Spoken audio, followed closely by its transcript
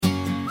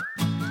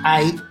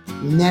I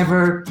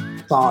never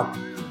thought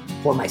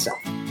for myself.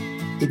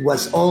 It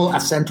was all a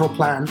central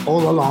plan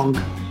all along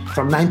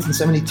from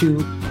 1972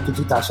 to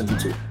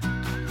 2002.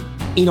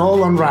 It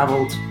all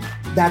unraveled.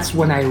 That's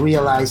when I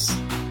realized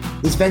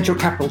this venture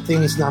capital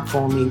thing is not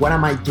for me. What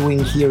am I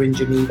doing here in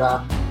Geneva?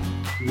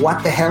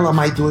 What the hell am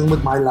I doing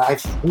with my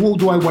life? Who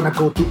do I want to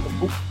go to?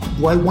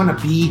 Do I want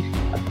to be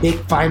a big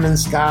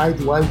finance guy?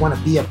 Do I want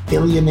to be a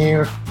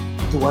billionaire?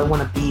 Do I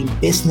want to be in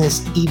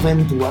business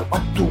even?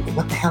 What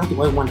the hell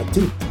do I want to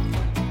do?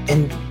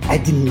 And I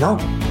didn't know.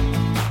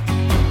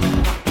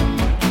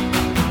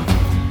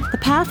 The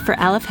path for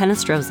Aleph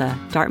Henestrosa,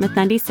 Dartmouth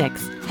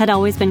 96, had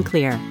always been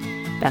clear.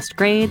 Best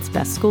grades,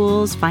 best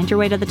schools, find your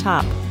way to the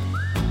top.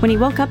 When he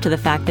woke up to the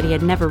fact that he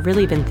had never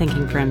really been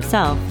thinking for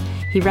himself,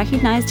 he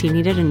recognized he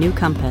needed a new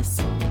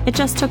compass. It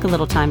just took a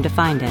little time to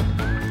find it.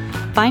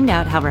 Find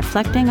out how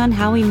reflecting on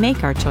how we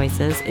make our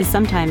choices is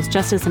sometimes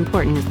just as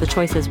important as the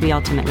choices we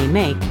ultimately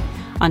make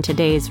on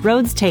today's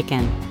Roads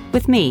Taken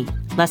with me,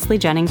 Leslie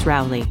Jennings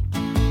Rowley.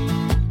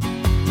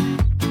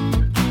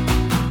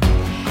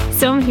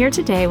 So I'm here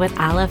today with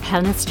Aleph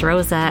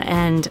Henestrosa,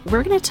 and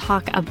we're going to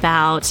talk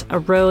about a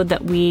road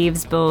that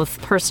weaves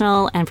both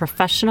personal and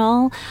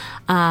professional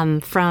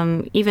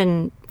from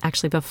even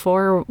actually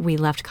before we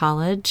left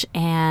college,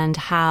 and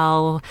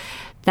how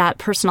that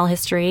personal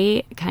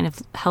history kind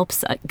of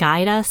helps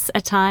guide us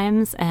at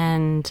times,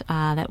 and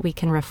that we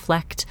can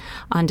reflect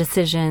on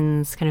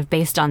decisions kind of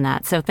based on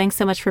that. So thanks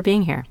so much for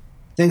being here.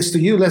 Thanks to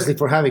you, Leslie,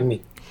 for having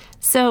me.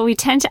 So we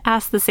tend to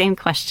ask the same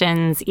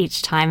questions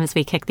each time as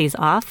we kick these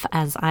off,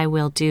 as I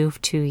will do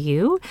to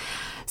you.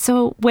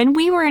 So when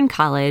we were in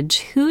college,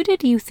 who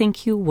did you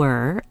think you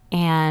were?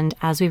 And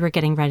as we were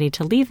getting ready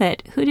to leave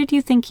it, who did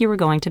you think you were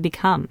going to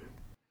become?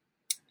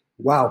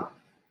 Wow.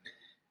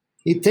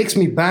 It takes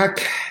me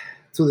back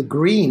to the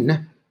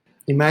green.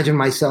 Imagine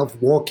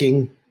myself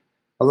walking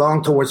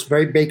along towards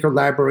Barry Baker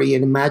Library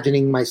and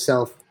imagining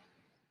myself,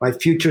 my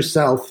future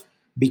self,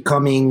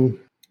 becoming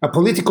a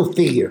political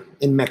figure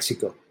in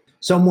Mexico.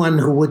 Someone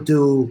who would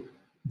do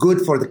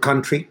good for the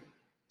country,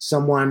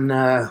 someone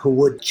who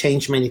would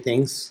change many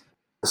things,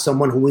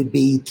 someone who would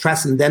be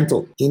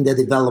transcendental in the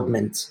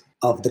development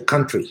of the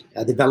country,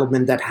 a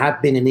development that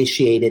had been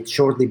initiated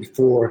shortly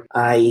before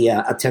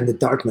I attended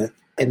Dartmouth.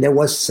 And there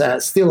was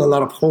still a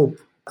lot of hope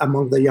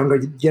among the younger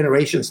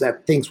generations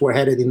that things were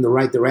headed in the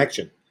right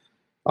direction.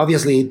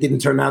 Obviously, it didn't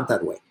turn out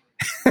that way.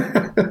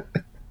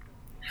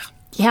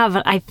 Yeah,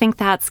 but I think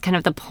that's kind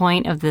of the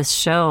point of this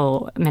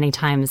show many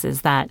times,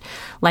 is that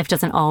life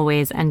doesn't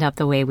always end up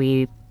the way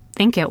we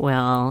think it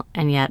will.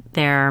 And yet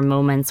there are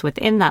moments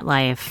within that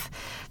life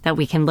that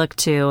we can look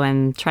to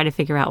and try to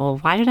figure out, well,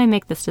 why did I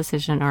make this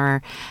decision?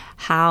 Or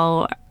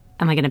how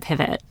am I going to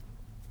pivot?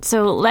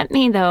 So let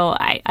me, though,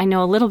 I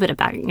know a little bit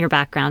about your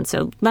background.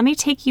 So let me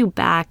take you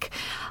back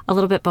a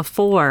little bit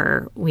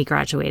before we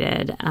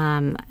graduated.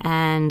 And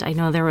I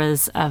know there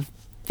was a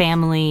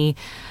family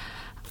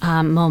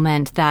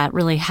moment that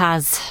really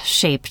has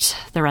shaped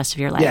the rest of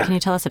your life. Yeah. Can you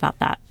tell us about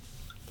that?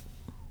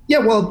 Yeah,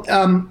 well,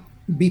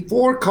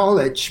 before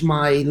college,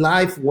 my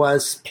life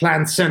was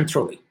planned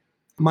centrally.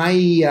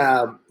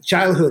 My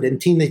childhood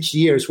and teenage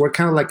years were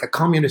kind of like a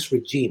communist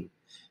regime,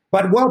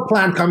 but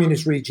well-planned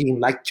communist regime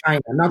like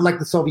China, not like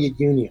the Soviet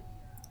Union,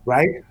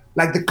 right?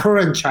 Like the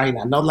current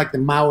China, not like the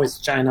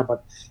Maoist China,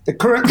 but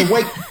the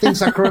way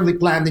things are currently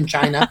planned in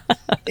China,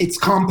 it's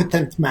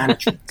competent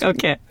management.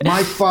 Okay.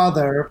 My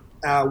father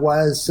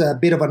was a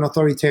bit of an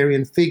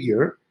authoritarian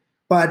figure,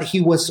 but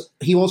he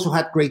also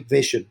had great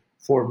vision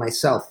for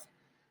myself.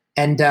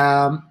 And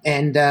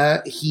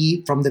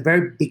he, from the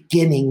very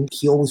beginning,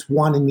 he always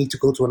wanted me to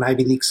go to an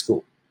Ivy League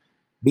school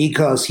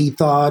because he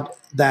thought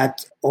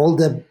that all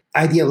the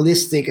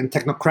idealistic and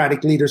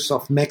technocratic leaders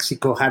of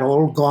Mexico had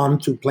all gone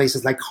to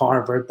places like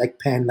Harvard, like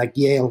Penn, like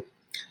Yale.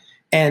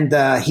 And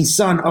his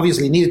son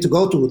obviously needed to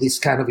go to this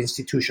kind of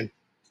institution.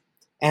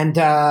 And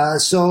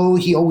so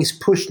he always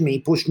pushed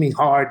me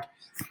hard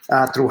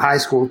through high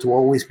school to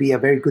always be a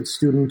very good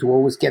student, to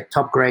always get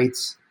top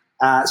grades,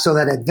 so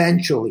that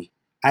eventually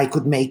I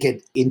could make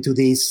it into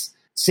this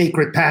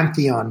sacred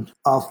pantheon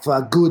of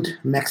good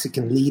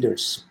Mexican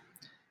leaders.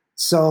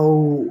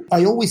 So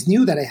I always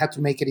knew that I had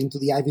to make it into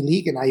the Ivy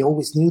League, and I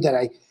always knew that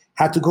I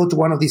had to go to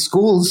one of these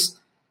schools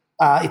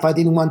if I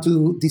didn't want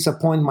to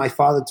disappoint my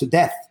father to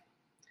death.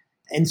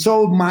 And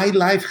so my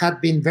life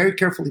had been very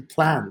carefully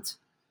planned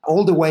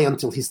all the way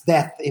until his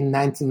death in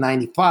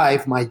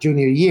 1995, my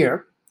junior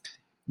year,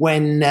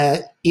 when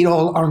it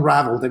all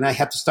unraveled and I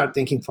had to start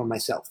thinking for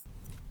myself.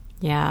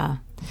 Yeah.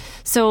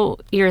 So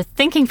you're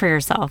thinking for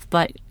yourself,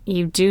 but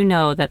you do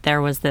know that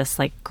there was this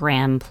like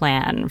grand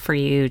plan for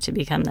you to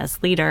become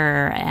this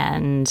leader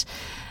and,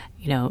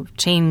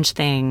 change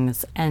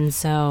things. And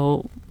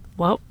so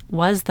what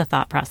was the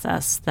thought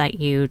process that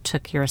you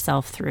took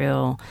yourself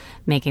through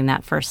making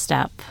that first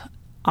step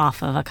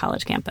off of a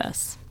college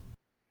campus?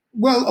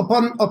 Well,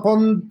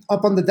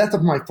 upon the death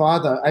of my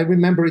father, I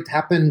remember it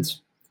happened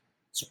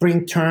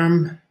spring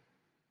term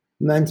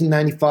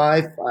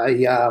 1995.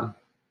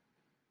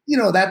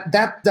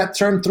 That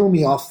term threw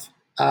me off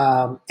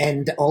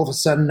And all of a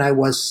sudden I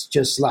was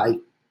just like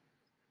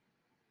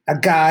a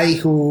guy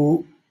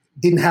who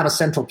didn't have a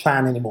central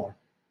plan anymore.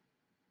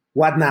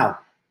 What now?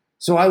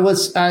 So it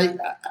was a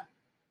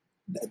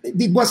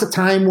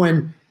time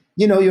when,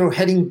 you're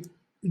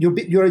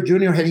a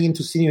junior heading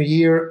into senior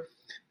year,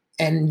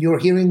 and you're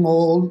hearing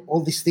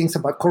all these things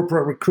about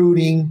corporate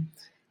recruiting.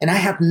 And I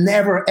have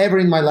never, ever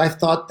in my life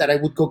thought that I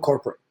would go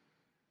corporate.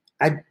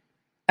 I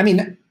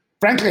mean,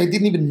 frankly, I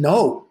didn't even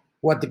know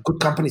what the good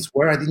companies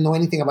were. I didn't know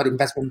anything about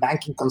investment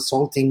banking,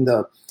 consulting,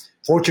 the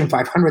Fortune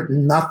 500,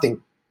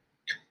 nothing.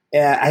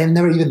 I had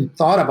never even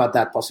thought about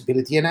that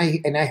possibility. And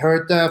I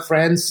heard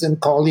friends and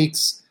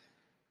colleagues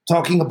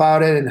talking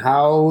about it and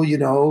how,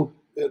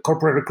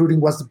 corporate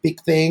recruiting was the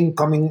big thing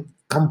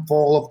come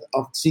fall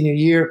of senior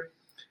year.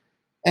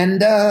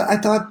 And I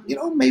thought,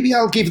 maybe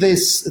I'll give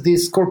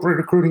this corporate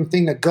recruiting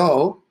thing a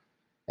go.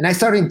 And I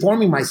started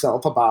informing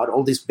myself about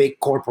all these big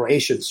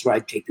corporations,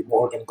 right? JP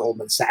Morgan,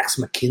 Goldman Sachs,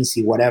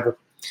 McKinsey, whatever.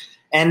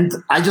 And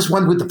I just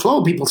went with the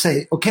flow. People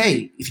say,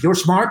 okay, if you're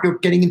smart, you're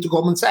getting into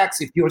Goldman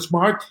Sachs. If you're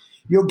smart,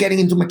 you're getting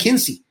into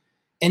McKinsey.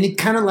 And it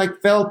kind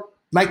of felt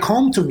like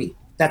home to me,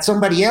 that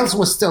somebody else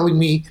was telling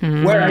me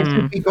where I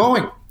should be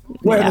going,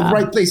 where the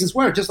right places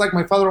were. Just like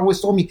my father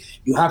always told me,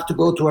 you have to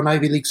go to an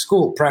Ivy League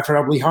school,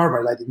 preferably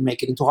Harvard. I didn't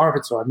make it into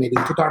Harvard, so I made it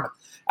into Dartmouth.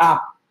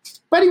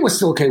 But it was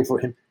still okay for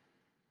him.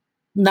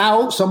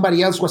 Now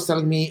somebody else was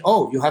telling me,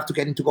 oh, you have to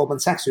get into Goldman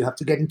Sachs, you have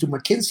to get into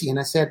McKinsey. And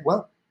I said,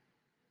 well,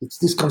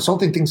 this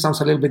consulting thing sounds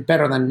a little bit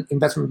better than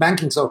investment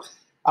banking, so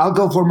I'll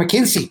go for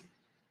McKinsey.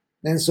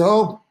 And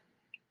so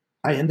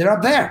I ended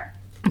up there.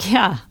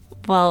 Yeah.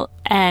 Well,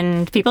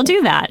 and people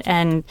do that.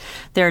 And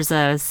there's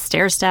a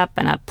stair step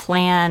and a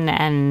plan,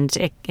 and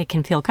it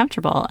can feel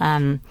comfortable.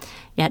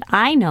 Yet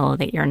I know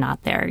that you're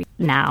not there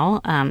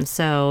now.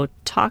 So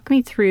talk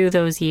me through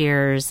those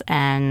years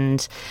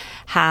and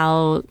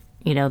how,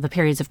 the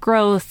periods of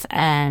growth,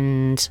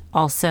 and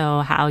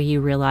also how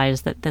you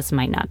realized that this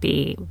might not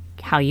be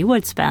how you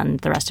would spend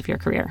the rest of your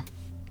career.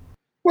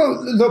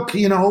 Well, look,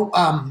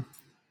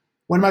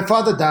 when my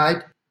father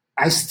died,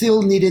 I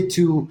still needed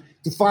to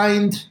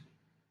find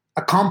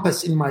a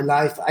compass in my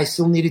life. I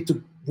still needed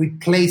to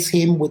replace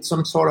him with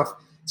some sort of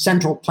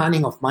central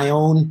planning of my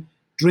own,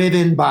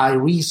 driven by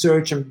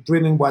research and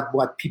driven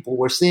what people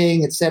were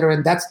saying, et cetera.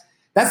 And that's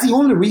the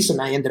only reason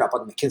I ended up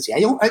at McKinsey.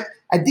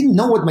 I didn't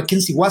know what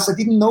McKinsey was. I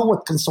didn't know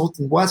what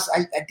consulting was.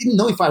 I didn't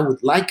know if I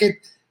would like it.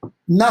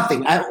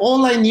 Nothing.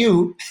 All I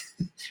knew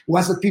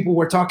was that people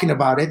were talking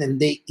about it,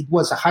 and it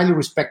was a highly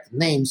respected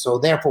name. So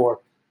therefore,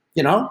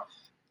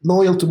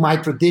 loyal to my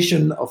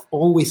tradition of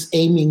always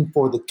aiming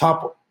for the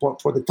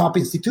top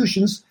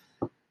institutions,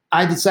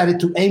 I decided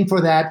to aim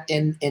for that,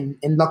 and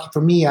lucky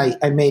for me,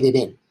 I made it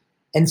in.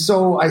 And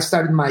so I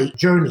started my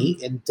journey,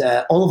 and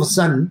all of a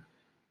sudden,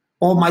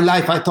 all my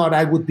life I thought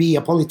I would be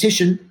a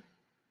politician,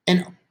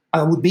 and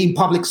I would be in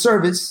public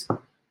service.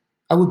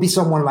 I would be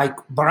someone like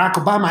Barack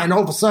Obama, and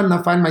all of a sudden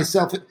I find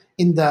myself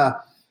in the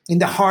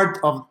heart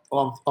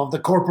of the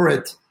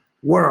corporate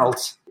world,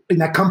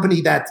 in a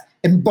company that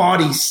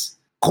embodies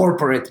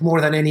corporate more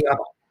than any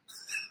other.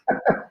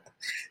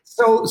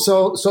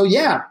 So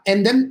yeah.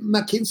 And then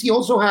McKinsey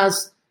also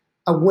has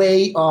a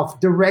way of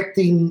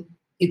directing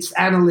its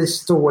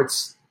analysts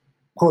towards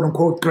quote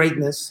unquote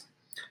greatness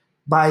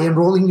by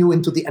enrolling you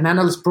into an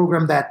analyst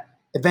program that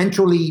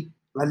eventually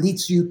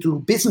leads you to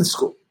business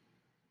school,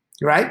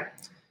 right?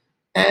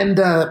 And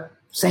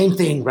same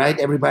thing, right?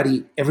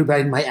 Everybody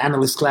in my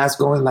analyst class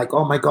going like,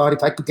 oh my God,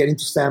 if I could get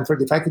into Stanford,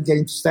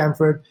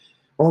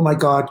 oh my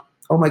God.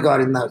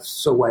 And now,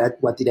 so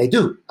what did I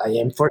do? I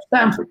aimed for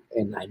Stanford,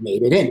 and I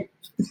made it in.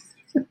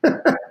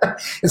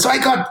 And so I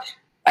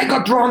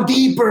got drawn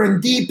deeper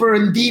and deeper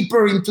and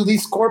deeper into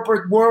this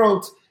corporate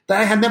world that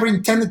I had never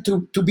intended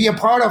to be a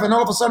part of. And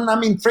all of a sudden,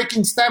 I'm in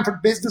freaking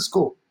Stanford Business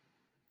School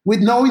with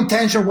no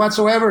intention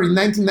whatsoever in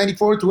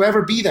 1994 to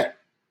ever be there.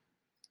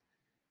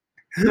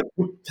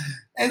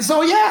 And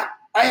so, yeah,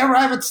 I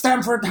arrived at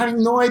Stanford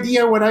having no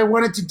idea what I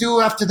wanted to do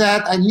after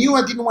that. I knew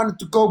I didn't want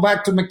to go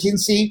back to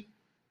McKinsey,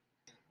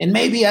 and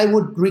maybe I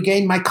would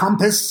regain my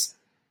compass.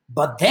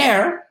 But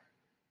there,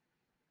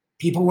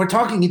 people were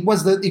talking. It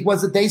was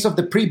the days of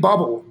the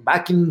pre-bubble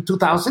back in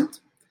 2000,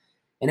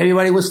 and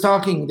everybody was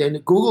talking. Then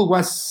Google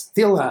was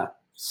still a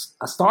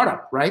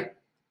startup, right?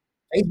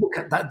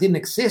 Facebook that didn't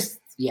exist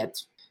yet.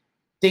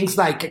 Things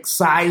like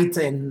Excite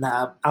and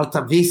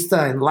Alta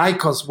Vista and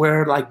Lycos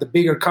were like the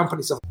bigger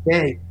companies of the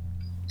day.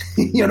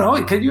 Do you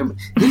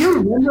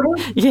remember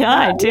them? Yeah,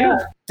 I do. Yeah.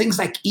 Things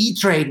like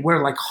E-Trade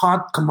were like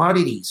hot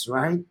commodities,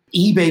 right?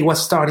 eBay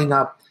was starting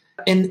up.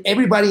 And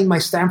everybody in my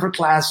Stanford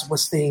class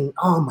was saying,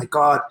 oh my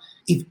God,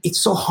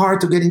 it's so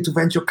hard to get into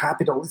venture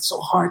capital. It's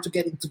so hard to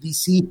get into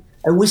VC.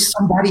 I wish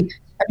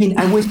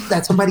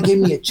that somebody gave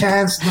me a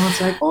chance. And I was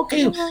like,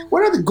 okay,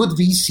 what are the good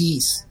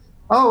VCs?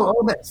 Oh,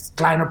 that's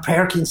Kleiner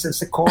Perkins and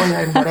Sequoia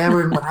and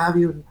whatever and what have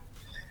you.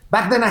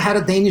 Back then I had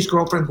a Danish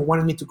girlfriend who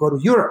wanted me to go to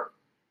Europe.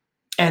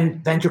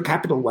 And venture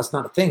capital was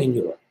not a thing in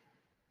Europe.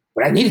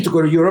 But I needed to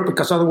go to Europe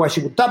because otherwise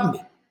she would dump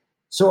me.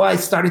 So I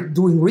started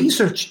doing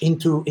research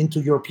into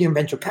European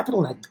venture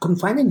capital, and I couldn't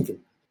find anything.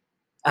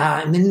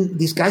 And then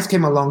these guys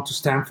came along to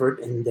Stanford,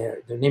 and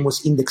their name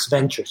was Index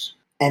Ventures.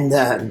 And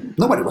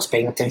nobody was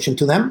paying attention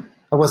to them.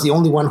 I was the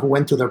only one who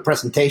went to their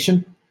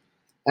presentation.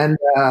 And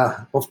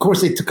of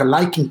course, they took a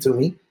liking to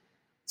me.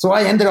 So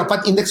I ended up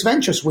at Index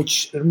Ventures,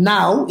 which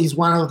now is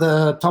one of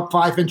the top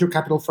 5 venture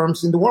capital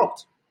firms in the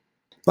world.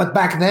 But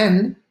back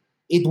then,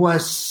 it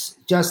was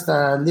just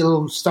a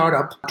little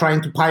startup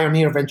trying to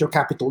pioneer venture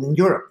capital in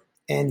Europe.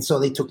 And so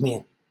they took me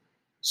in.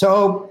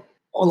 So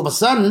all of a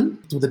sudden,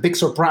 to the big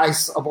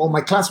surprise of all my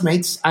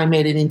classmates, I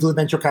made it into the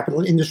venture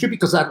capital industry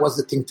because that was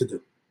the thing to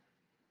do.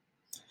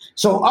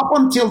 So up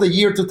until the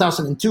year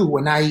 2002,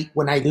 when I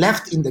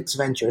left Index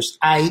Ventures,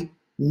 I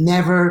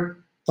never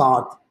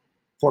thought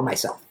for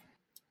myself.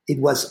 It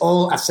was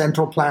all a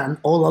central plan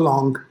all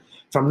along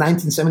from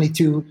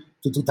 1972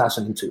 to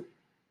 2002.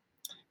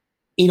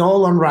 It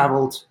all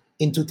unraveled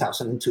in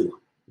 2002,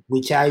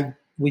 which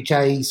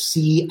I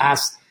see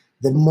as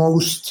the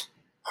most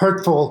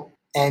hurtful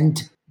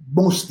and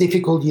most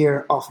difficult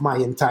year of my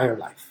entire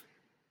life.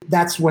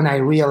 That's when I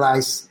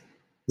realized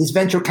this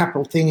venture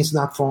capital thing is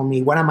not for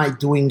me. What am I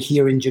doing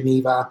here in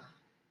Geneva?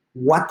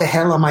 What the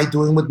hell am I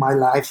doing with my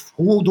life?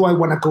 Who do I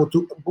want to go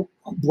to?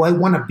 Do I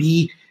want to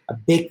be a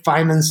big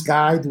finance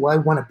guy? Do I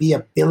want to be a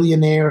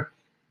billionaire?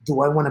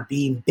 Do I want to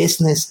be in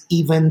business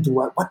even?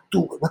 What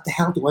the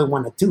hell do I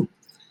want to do?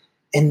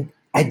 And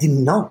I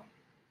didn't know.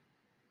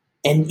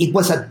 And it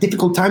was a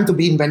difficult time to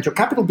be in venture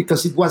capital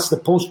because it was the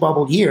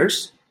post-bubble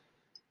years.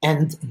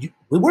 And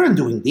we weren't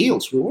doing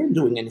deals. We weren't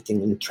doing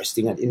anything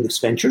interesting at Index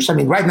Ventures. I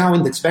mean, right now,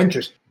 Index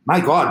Ventures, my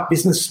God,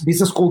 business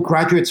school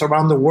graduates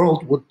around the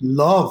world would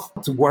love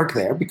to work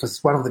there because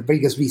it's one of the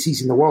biggest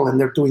VCs in the world and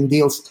they're doing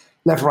deals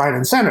left, right,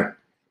 and center.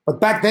 But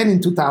back then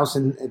in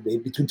 2000,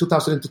 between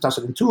 2000 and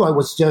 2002, I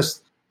was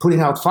just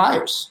putting out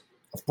fires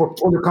of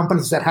portfolio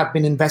companies that have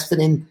been invested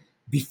in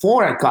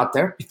before I got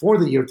there, before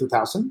the year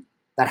 2000,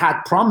 that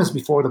had promised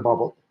before the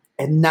bubble,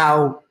 and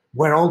now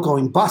we're all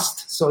going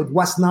bust. So it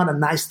was not a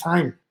nice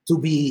time to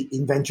be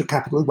in venture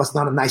capital. It was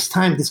not a nice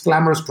time. This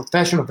glamorous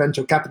profession of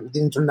venture capital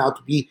didn't turn out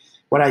to be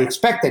what I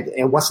expected.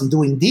 I wasn't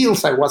doing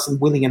deals. I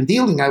wasn't willing and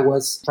dealing. I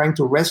was trying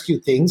to rescue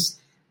things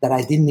that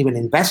I didn't even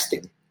invest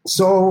in.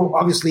 So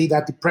obviously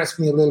that depressed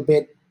me a little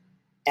bit,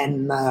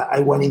 and I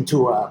went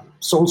into a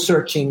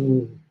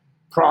soul-searching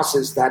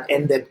process that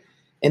ended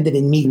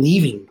in me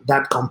leaving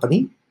that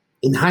company.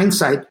 In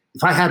hindsight,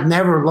 if I had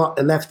never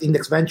left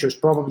Index Ventures,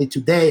 probably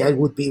today I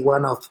would be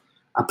one of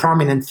a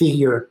prominent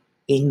figure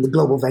in the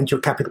global venture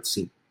capital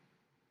scene.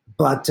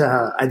 But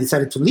I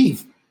decided to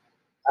leave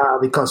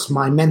because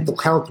my mental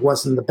health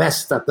wasn't the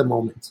best at the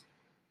moment.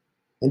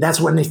 And that's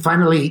when it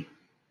finally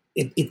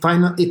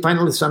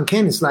sunk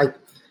in. It's like,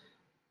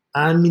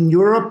 I'm in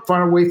Europe,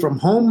 far away from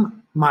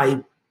home.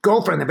 My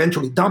girlfriend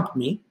eventually dumped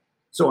me,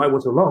 so I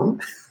was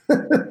alone.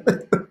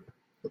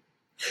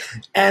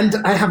 And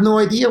I have no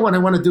idea what I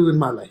want to do in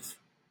my life.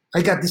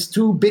 I got these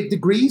 2 big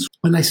degrees,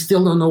 and I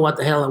still don't know what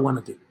the hell I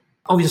want to do.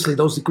 Obviously,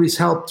 those degrees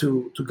help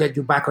to get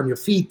you back on your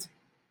feet.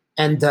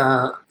 And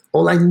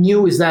all I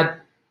knew is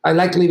that I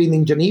like living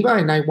in Geneva,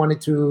 and I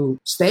wanted to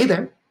stay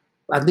there,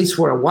 at least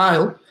for a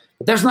while.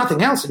 But there's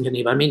nothing else in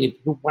Geneva. I mean, if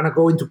you want to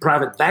go into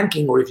private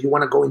banking or if you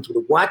want to go into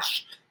the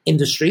watch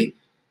industry,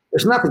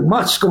 there's nothing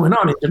much going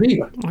on in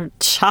Geneva.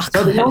 Chocolate.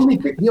 So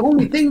the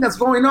only thing that's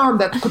going on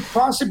that could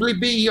possibly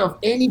be of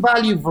any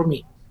value for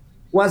me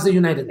was the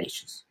United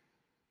Nations.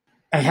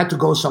 I had to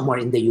go somewhere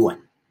in the UN.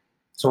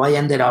 So I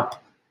ended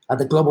up at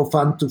the Global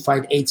Fund to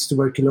fight AIDS,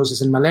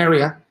 tuberculosis, and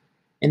malaria.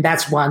 And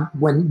that's when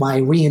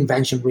my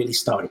reinvention really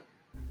started.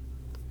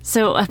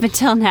 So up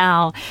until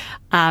now,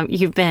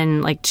 you've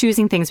been like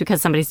choosing things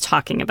because somebody's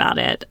talking about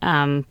it.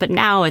 But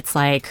now it's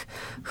like,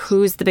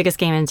 who's the biggest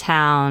game in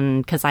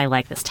town? Because I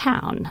like this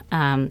town.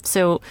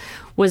 So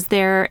was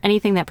there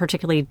anything that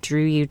particularly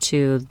drew you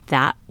to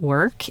that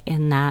work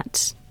in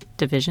that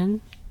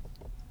division?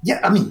 Yeah,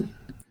 I mean,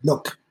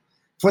 look,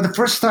 for the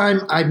first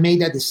time, I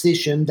made a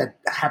decision that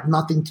had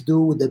nothing to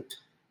do with the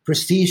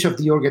prestige of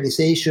the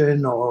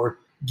organization or,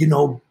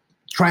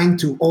 trying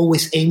to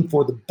always aim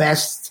for the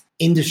best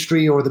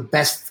industry or the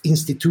best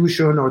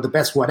institution or the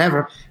best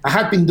whatever. I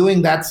had been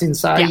doing that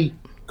since I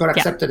got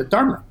accepted at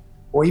Dartmouth,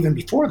 or even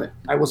before that.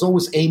 I was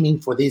always aiming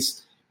for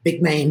these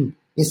big name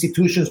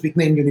institutions, big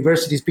name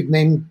universities, big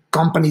name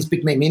companies,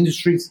 big name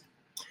industries.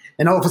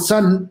 And all of a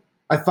sudden,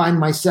 I find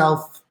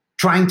myself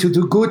trying to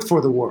do good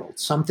for the world,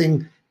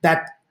 something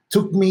that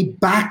took me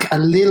back a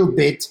little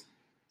bit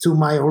to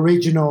my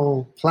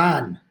original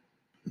plan.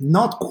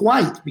 Not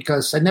quite,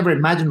 because I never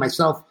imagined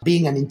myself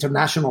being an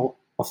international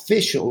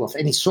official of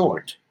any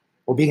sort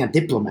or being a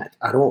diplomat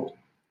at all.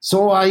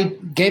 So I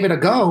gave it a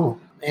go,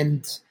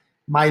 and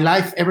my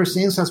life ever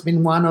since has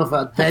been one of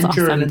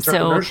adventure and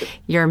entrepreneurship. So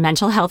your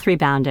mental health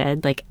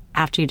rebounded, like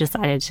after you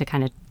decided to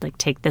kind of like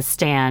take this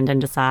stand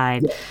and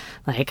decide,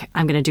 like,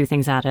 I'm going to do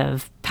things out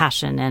of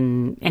passion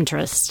and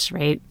interest,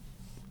 right?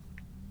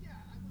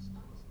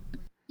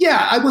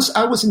 Yeah, I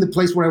was in the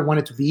place where I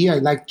wanted to be. I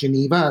liked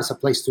Geneva as a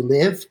place to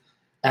live.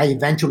 I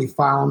eventually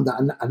found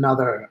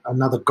another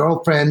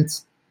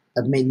girlfriend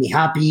that made me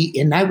happy,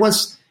 and I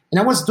was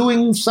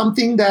doing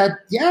something that,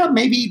 yeah,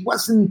 maybe it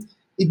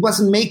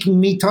wasn't making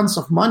me tons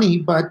of money,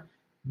 but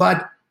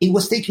it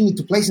was taking me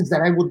to places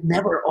that I would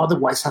never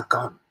otherwise have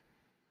gone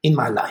in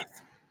my life.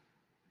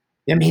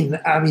 I mean,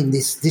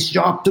 this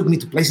job took me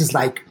to places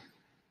like,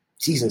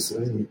 Jesus,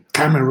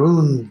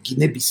 Cameroon,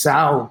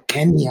 Guinea-Bissau,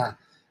 Kenya,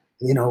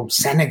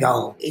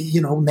 Senegal,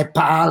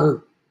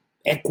 Nepal,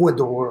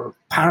 Ecuador,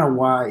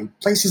 Paraguay,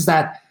 places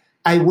that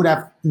I would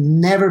have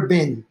never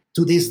been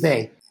to this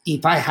day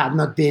if I had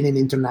not been in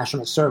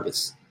international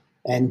service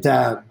and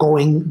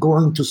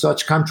going to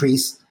such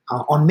countries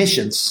on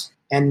missions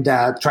and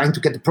trying to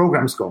get the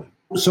programs going.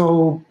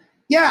 So,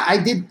 yeah, I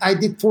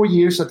did 4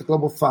 years at the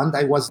Global Fund.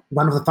 I was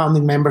one of the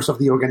founding members of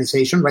the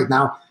organization. Right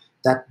now,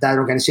 that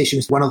organization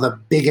is one of the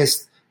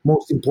biggest,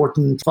 most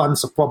important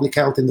funds of public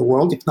health in the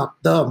world, if not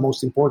the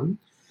most important.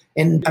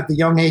 And at the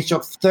young age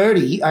of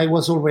 30, I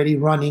was already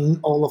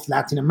running all of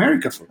Latin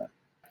America for them.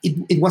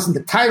 It wasn't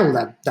the title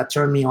that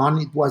turned me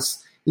on. It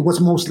was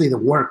mostly the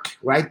work,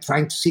 right?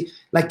 Trying to see,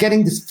 like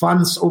getting these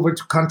funds over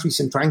to countries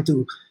and trying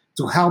to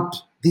help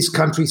these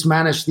countries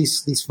manage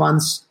these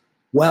funds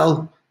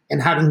well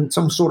and having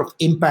some sort of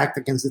impact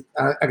against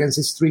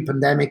these three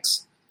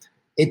pandemics.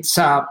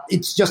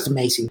 It's just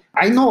amazing.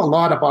 I know a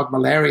lot about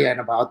malaria and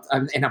about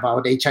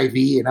HIV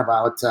and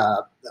about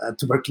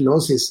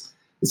tuberculosis.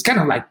 It's kind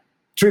of like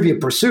Trivial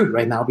Pursuit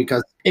right now,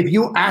 because if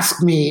you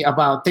ask me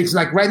about things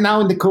like right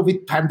now in the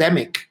COVID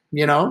pandemic,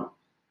 I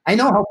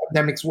know how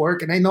pandemics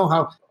work, and I know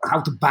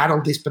how to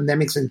battle these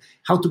pandemics and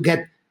how to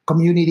get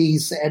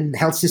communities and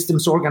health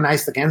systems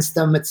organized against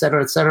them, et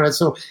cetera, et cetera.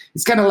 So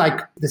it's kind of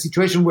like the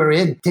situation we're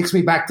in takes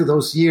me back to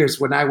those years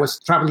when I was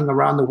traveling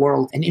around the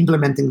world and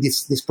implementing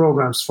these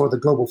programs for the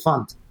Global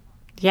Fund.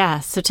 Yeah.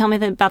 So tell me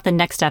about the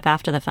next step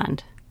after the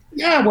fund.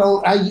 Yeah.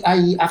 Well,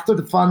 I after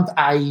the fund,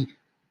 I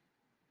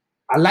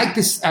like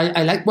this.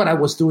 I like what I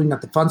was doing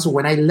at the fund. So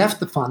when I left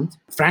the fund,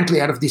 frankly,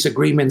 out of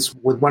disagreements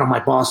with one of my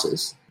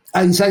bosses,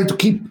 I decided to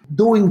keep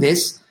doing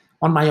this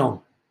on my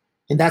own.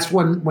 And that's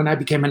when I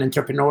became an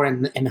entrepreneur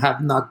and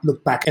have not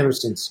looked back ever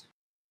since.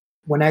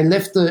 When I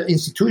left the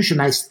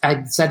institution, I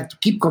decided to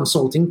keep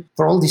consulting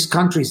for all these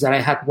countries that I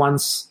had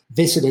once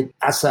visited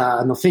as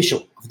an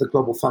official of the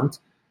Global Fund.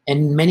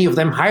 And many of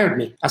them hired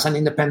me as an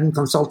independent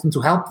consultant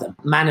to help them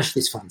manage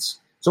these funds.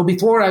 So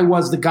before, I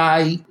was the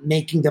guy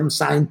making them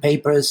sign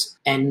papers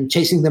and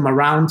chasing them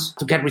around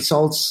to get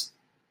results.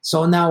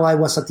 So now I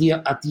was at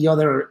the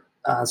other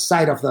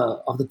side of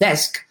the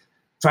desk,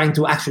 trying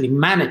to actually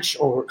manage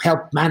or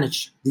help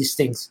manage these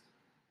things.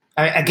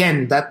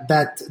 Again,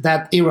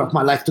 that era of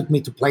my life took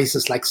me to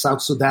places like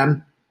South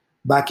Sudan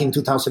back in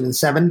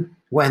 2007,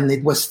 when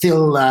it was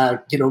still,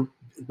 their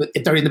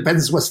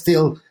independence was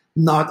still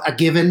not a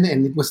given,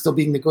 and it was still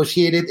being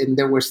negotiated, and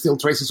there were still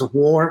traces of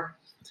war.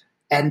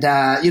 And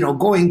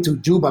going to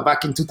Juba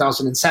back in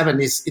 2007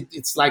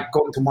 it's like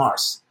going to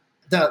Mars.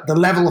 The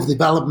level of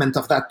development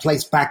of that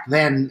place back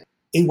then,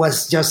 it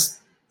was just,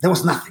 there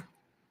was nothing,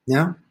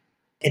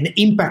 And the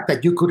impact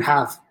that you could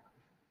have,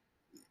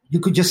 you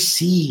could just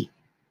see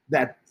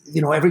that,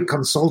 every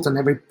consultant,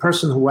 every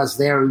person who was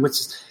there,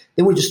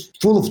 they were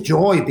just full of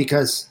joy,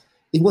 because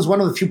it was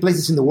one of the few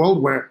places in the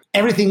world where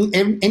anything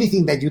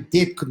that you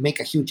did could make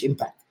a huge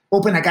impact.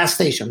 Open a gas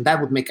station,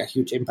 that would make a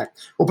huge impact.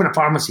 Open a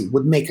pharmacy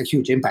would make a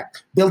huge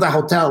impact. Build a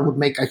hotel would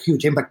make a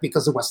huge impact,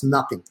 because there was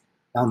nothing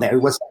down there.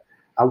 It was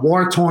a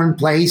war-torn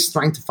place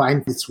trying to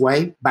find its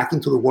way back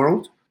into the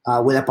world,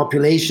 with a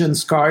population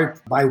scarred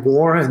by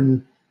war.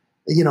 And,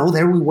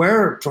 there we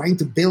were trying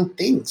to build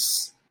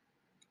things.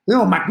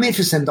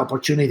 Magnificent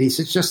opportunities.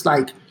 It's just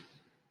like,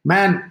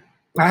 man,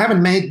 I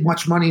haven't made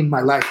much money in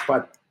my life,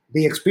 but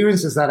the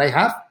experiences that I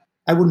have,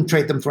 I wouldn't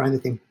trade them for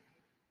anything.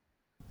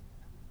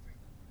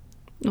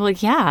 Well,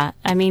 yeah.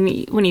 I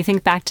mean, when you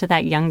think back to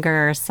that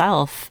younger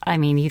self, I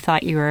mean, you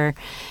thought you were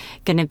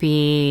going to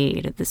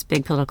be this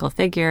big political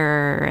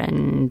figure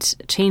and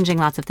changing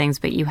lots of things,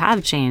 but you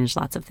have changed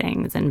lots of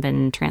things and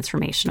been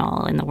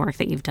transformational in the work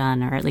that you've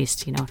done, or at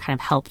least, kind of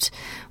helped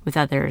with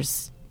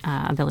others'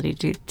 ability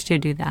to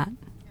do that.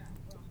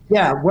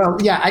 Yeah, well,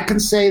 yeah, I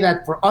can say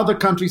that for other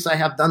countries, I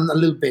have done a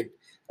little bit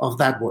of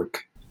that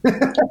work.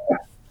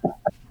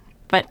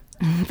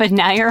 But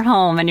now you're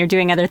home and you're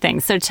doing other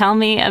things. So tell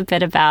me a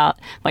bit about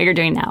what you're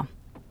doing now.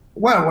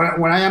 Well,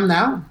 what I am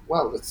now,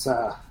 well, it's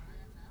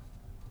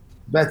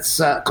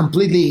a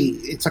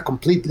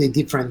completely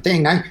different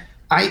thing.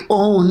 I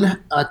own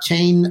a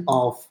chain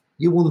of,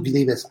 you wouldn't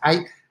believe this,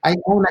 I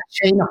own a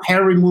chain of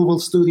hair removal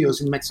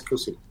studios in Mexico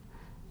City.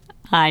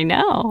 I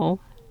know.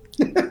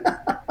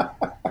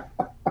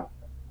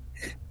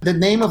 The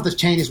name of the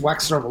chain is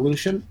Wax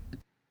Revolution.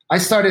 I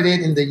started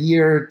it in the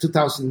year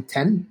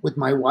 2010 with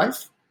my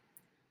wife.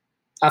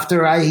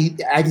 After I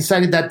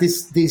decided that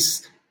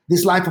this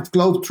life of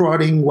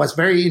globetrotting was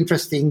very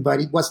interesting, but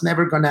it was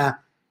never going to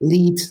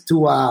lead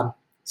to a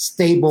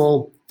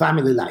stable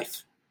family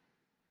life.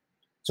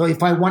 So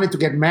if I wanted to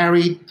get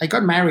married, I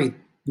got married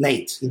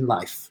late in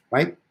life,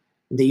 right?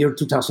 In the year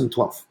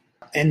 2012.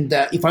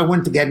 if I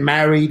want to get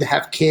married,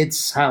 have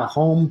kids, have a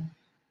home,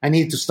 I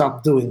need to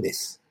stop doing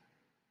this.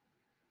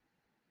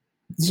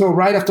 So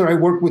right after I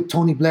worked with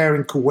Tony Blair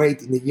in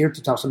Kuwait in the year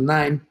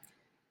 2009,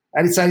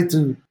 I decided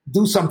to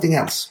do something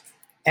else.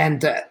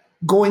 And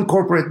going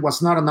corporate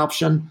was not an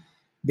option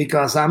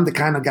because I'm the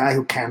kind of guy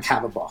who can't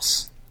have a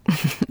boss.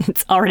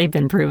 It's already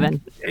been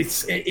proven.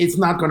 It's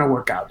not going to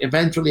work out.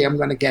 Eventually, I'm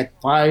going to get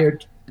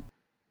fired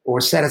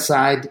or set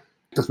aside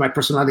because my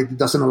personality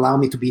doesn't allow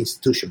me to be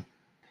institutional.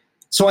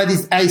 So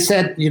I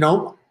said,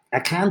 I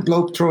can't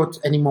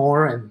globetrot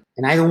anymore,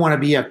 and I don't want to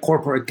be a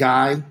corporate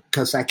guy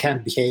because I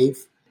can't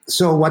behave.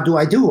 So what do?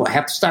 I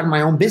have to start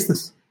my own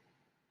business.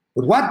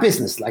 But what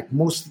business? Like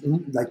most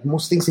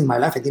things in my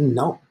life, I didn't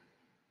know.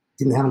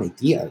 Didn't have an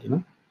idea,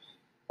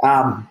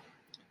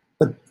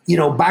 But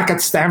back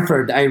at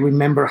Stanford, I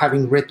remember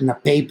having written a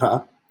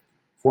paper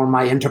for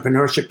my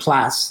entrepreneurship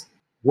class,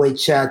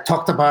 which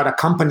talked about a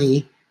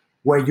company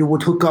where you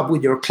would hook up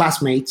with your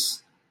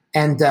classmates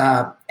and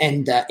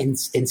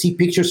see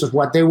pictures of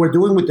what they were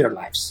doing with their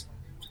lives.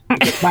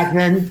 Back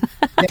then,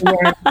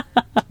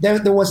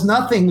 there was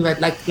nothing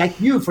that like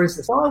you, for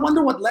instance. Oh, I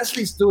wonder what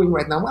Leslie's doing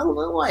right now.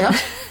 Well,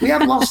 we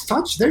have lost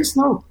touch. There is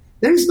no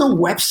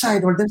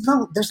website, or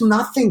there's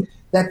nothing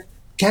that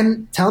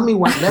can tell me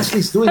what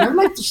Leslie's doing. I'd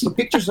like to see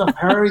pictures of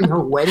her in her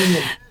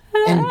wedding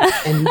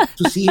and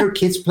to see her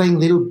kids playing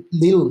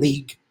little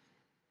league,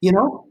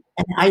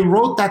 And I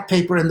wrote that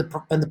paper, and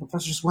the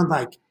professors went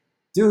like,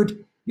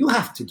 "Dude, you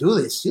have to do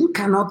this. You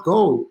cannot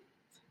go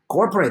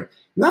corporate.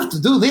 You have to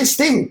do this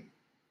thing."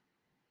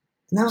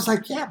 And I was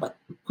like, "Yeah, but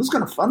who's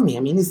going to fund me?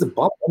 I mean, it's the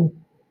bubble."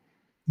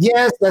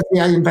 Yes, I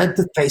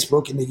invented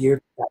Facebook in the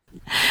year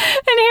 2000.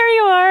 And here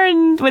you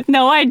are with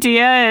no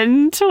idea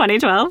in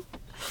 2012.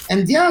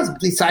 And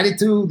decided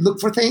to look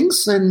for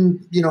things.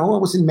 And, I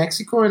was in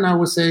Mexico and I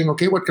was saying,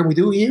 okay, what can we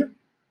do here?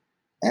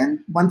 And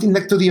one thing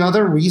led to the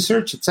other,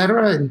 research,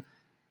 etc. And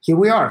here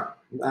we are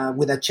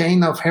with a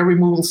chain of hair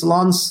removal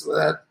salons.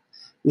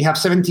 We have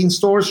 17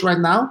 stores right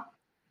now.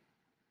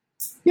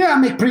 Yeah, I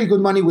make pretty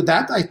good money with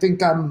that. I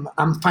think I'm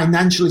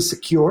financially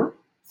secure,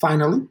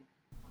 finally.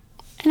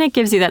 And it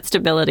gives you that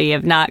stability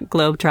of not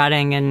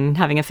globetrotting and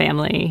having a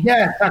family.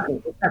 Yeah,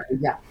 exactly.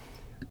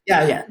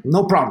 Yeah.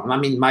 No problem. I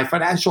mean, my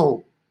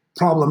financial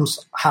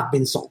problems have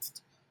been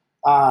solved.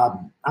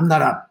 I'm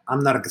not a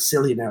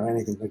gazillionaire or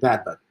anything like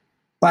that,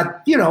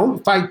 but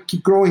if I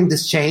keep growing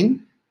this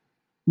chain,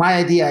 my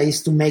idea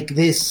is to make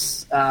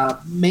this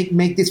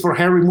make this for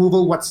hair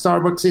removal what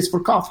Starbucks is for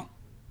coffee.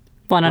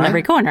 One on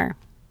every corner.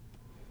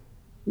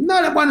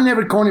 Not one in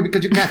every corner,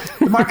 because you can't.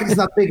 The market is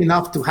not big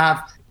enough to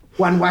have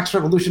one Wax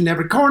Revolution in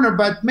every corner,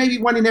 but maybe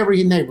one in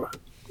every neighborhood.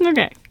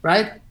 Okay.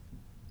 Right?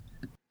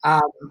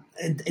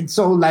 And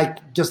so,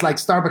 just like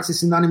Starbucks is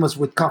synonymous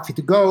with coffee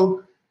to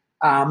go,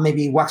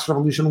 maybe Wax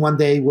Revolution one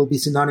day will be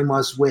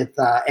synonymous with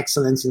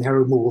excellence in hair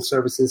removal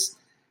services,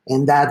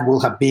 and that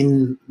will have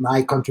been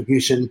my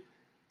contribution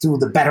to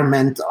the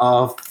betterment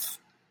of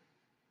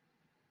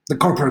the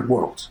corporate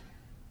world.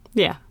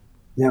 Yeah.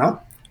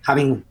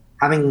 Having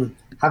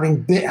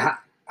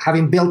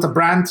built a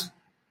brand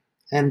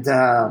and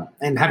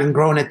having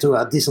grown it to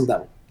a decent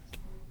level.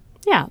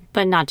 Yeah,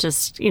 but not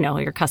just,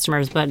 your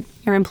customers, but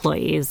your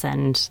employees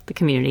and the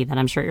community that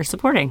I'm sure you're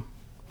supporting.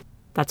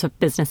 That's what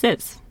business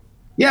is.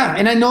 Yeah,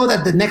 and I know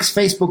that the next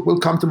Facebook will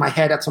come to my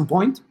head at some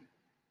point.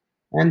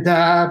 And,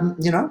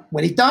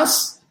 when it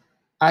does,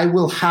 I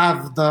will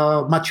have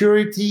the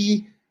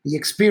maturity, the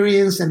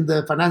experience, and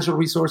the financial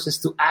resources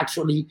to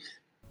actually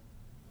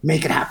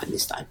make it happen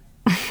this time.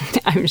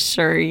 I'm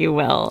sure you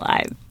will.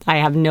 I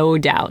have no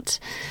doubt.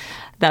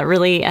 That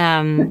really,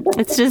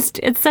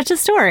 it's such a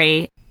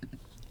story.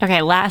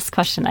 Okay, last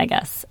question, I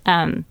guess.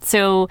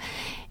 So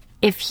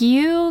if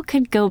you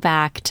could go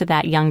back to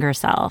that younger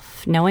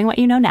self, knowing what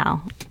you know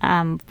now,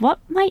 what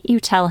might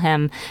you tell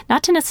him,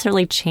 not to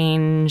necessarily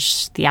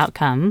change the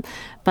outcome,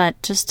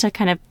 but just to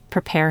kind of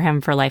prepare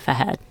him for life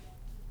ahead?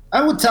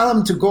 I would tell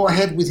him to go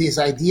ahead with his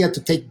idea to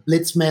take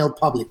Blitzmail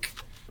public.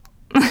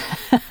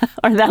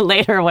 Or that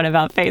later one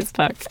about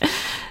Facebook.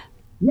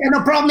 Yeah,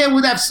 no, probably I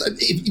would have.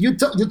 If you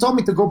told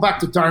me to go back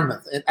to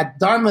Dartmouth. At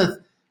Dartmouth,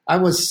 I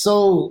was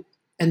so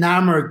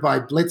enamored by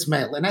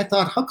Blitzmail. And I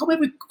thought, how come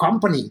every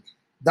company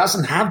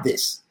doesn't have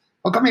this?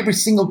 How come every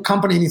single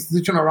company and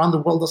institution around the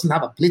world doesn't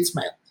have a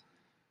Blitzmail?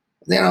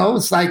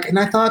 It's like, and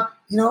I thought,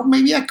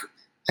 maybe I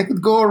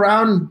could go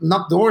around,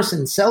 knock doors,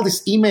 and sell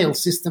this email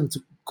system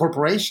to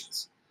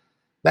corporations.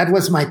 That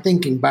was my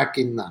thinking back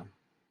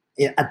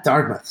at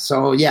Dartmouth.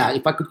 So yeah,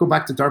 if I could go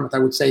back to Dartmouth, I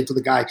would say to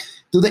the guy,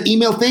 do the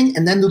email thing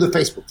and then do the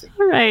Facebook thing.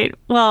 All right.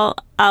 Well,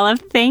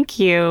 Olive, thank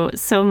you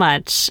so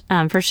much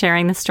for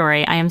sharing the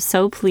story. I am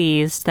so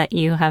pleased that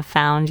you have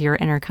found your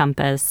inner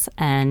compass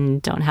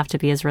and don't have to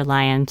be as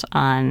reliant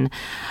on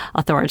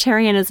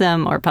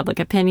authoritarianism or public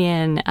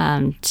opinion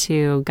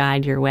to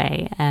guide your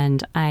way.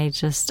 And I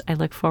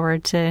look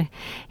forward to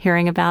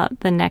hearing about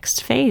the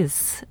next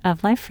phase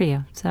of life for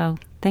you. So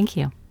thank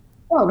you.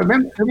 Well,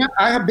 remember,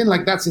 I have been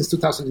like that since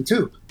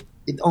 2002.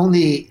 It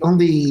only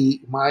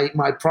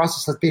my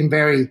process has been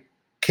very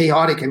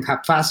chaotic and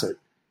haphazard.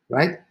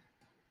 right?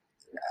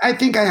 I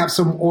think I have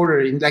some order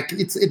in, like,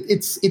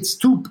 it's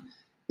two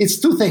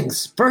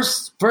things.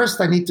 First,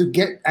 I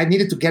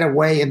needed to get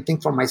away and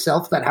think for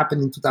myself. That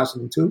happened in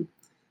 2002.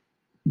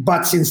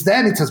 But since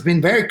then, it has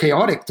been very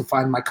chaotic to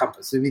find my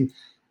compass. I mean,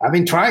 I've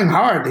been trying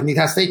hard, and it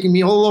has taken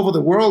me all over the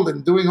world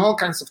and doing all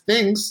kinds of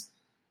things.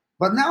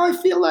 But now I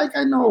feel like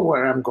I know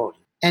where I'm going.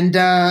 And,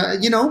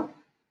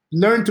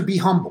 learn to be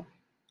humble.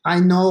 I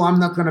know I'm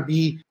not going to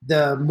be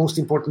the most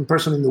important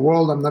person in the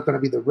world. I'm not going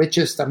to be the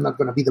richest. I'm not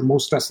going to be the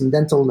most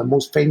transcendental, the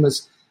most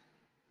famous.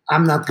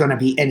 I'm not going to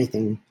be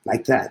anything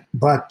like that.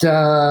 But,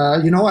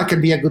 I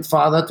can be a good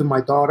father to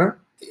my daughter,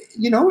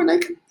 and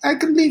I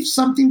can leave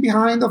something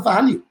behind of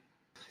value.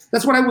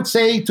 That's what I would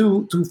say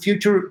to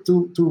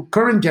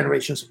current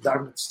generations of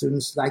Dartmouth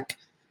students. Like,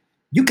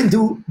 you can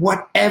do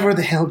whatever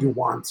the hell you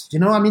want.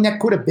 I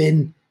could have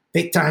been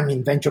big time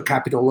in venture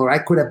capital, or I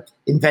could have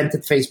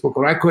invented Facebook,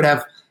 or I could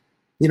have,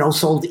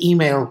 sold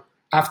email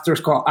after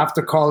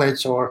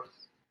college, or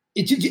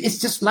it's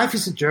just, life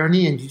is a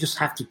journey, and you just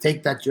have to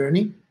take that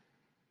journey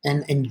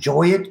and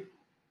enjoy it.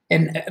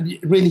 And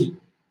really,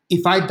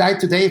 if I died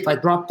today, if I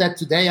dropped dead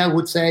today, I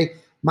would say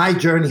my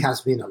journey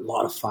has been a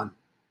lot of fun.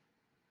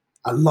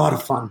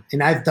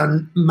 And I've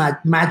done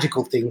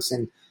magical things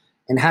and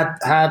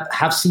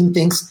have seen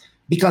things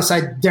because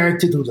I dared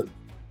to do them.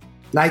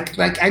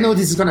 Like I know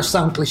this is going to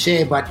sound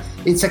cliche, but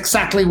it's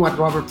exactly what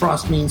Robert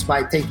Frost means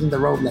by taking the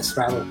road less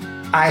traveled.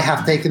 I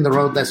have taken the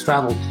road less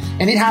traveled,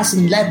 and it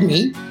hasn't led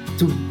me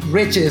to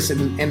riches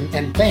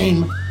and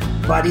fame,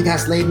 but it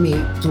has led me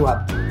to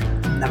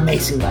an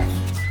amazing life.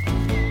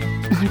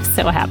 I'm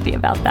so happy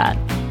about that.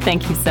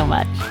 Thank you so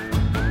much.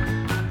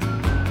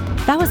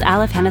 That was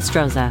Aleph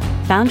Henestroza,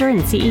 founder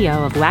and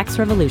CEO of Wax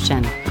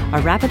Revolution,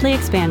 a rapidly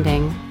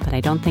expanding, but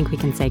I don't think we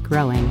can say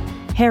growing,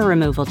 hair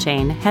removal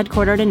chain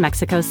headquartered in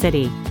Mexico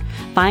City.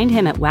 Find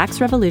him at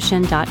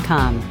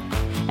waxrevolution.com.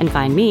 And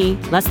find me,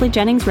 Leslie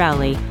Jennings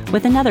Rowley,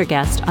 with another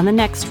guest on the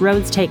next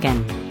Roads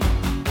Taken.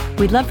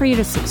 We'd love for you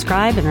to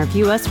subscribe and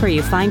review us where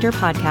you find your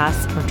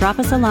podcasts, or drop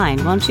us a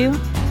line, won't you?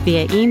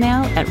 Via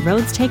email at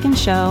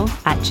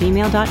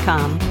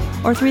roadstakenshow@gmail.com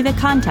or through the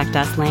Contact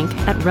Us link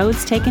at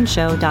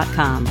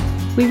roadstakenshow.com.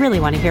 We really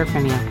want to hear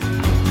from you.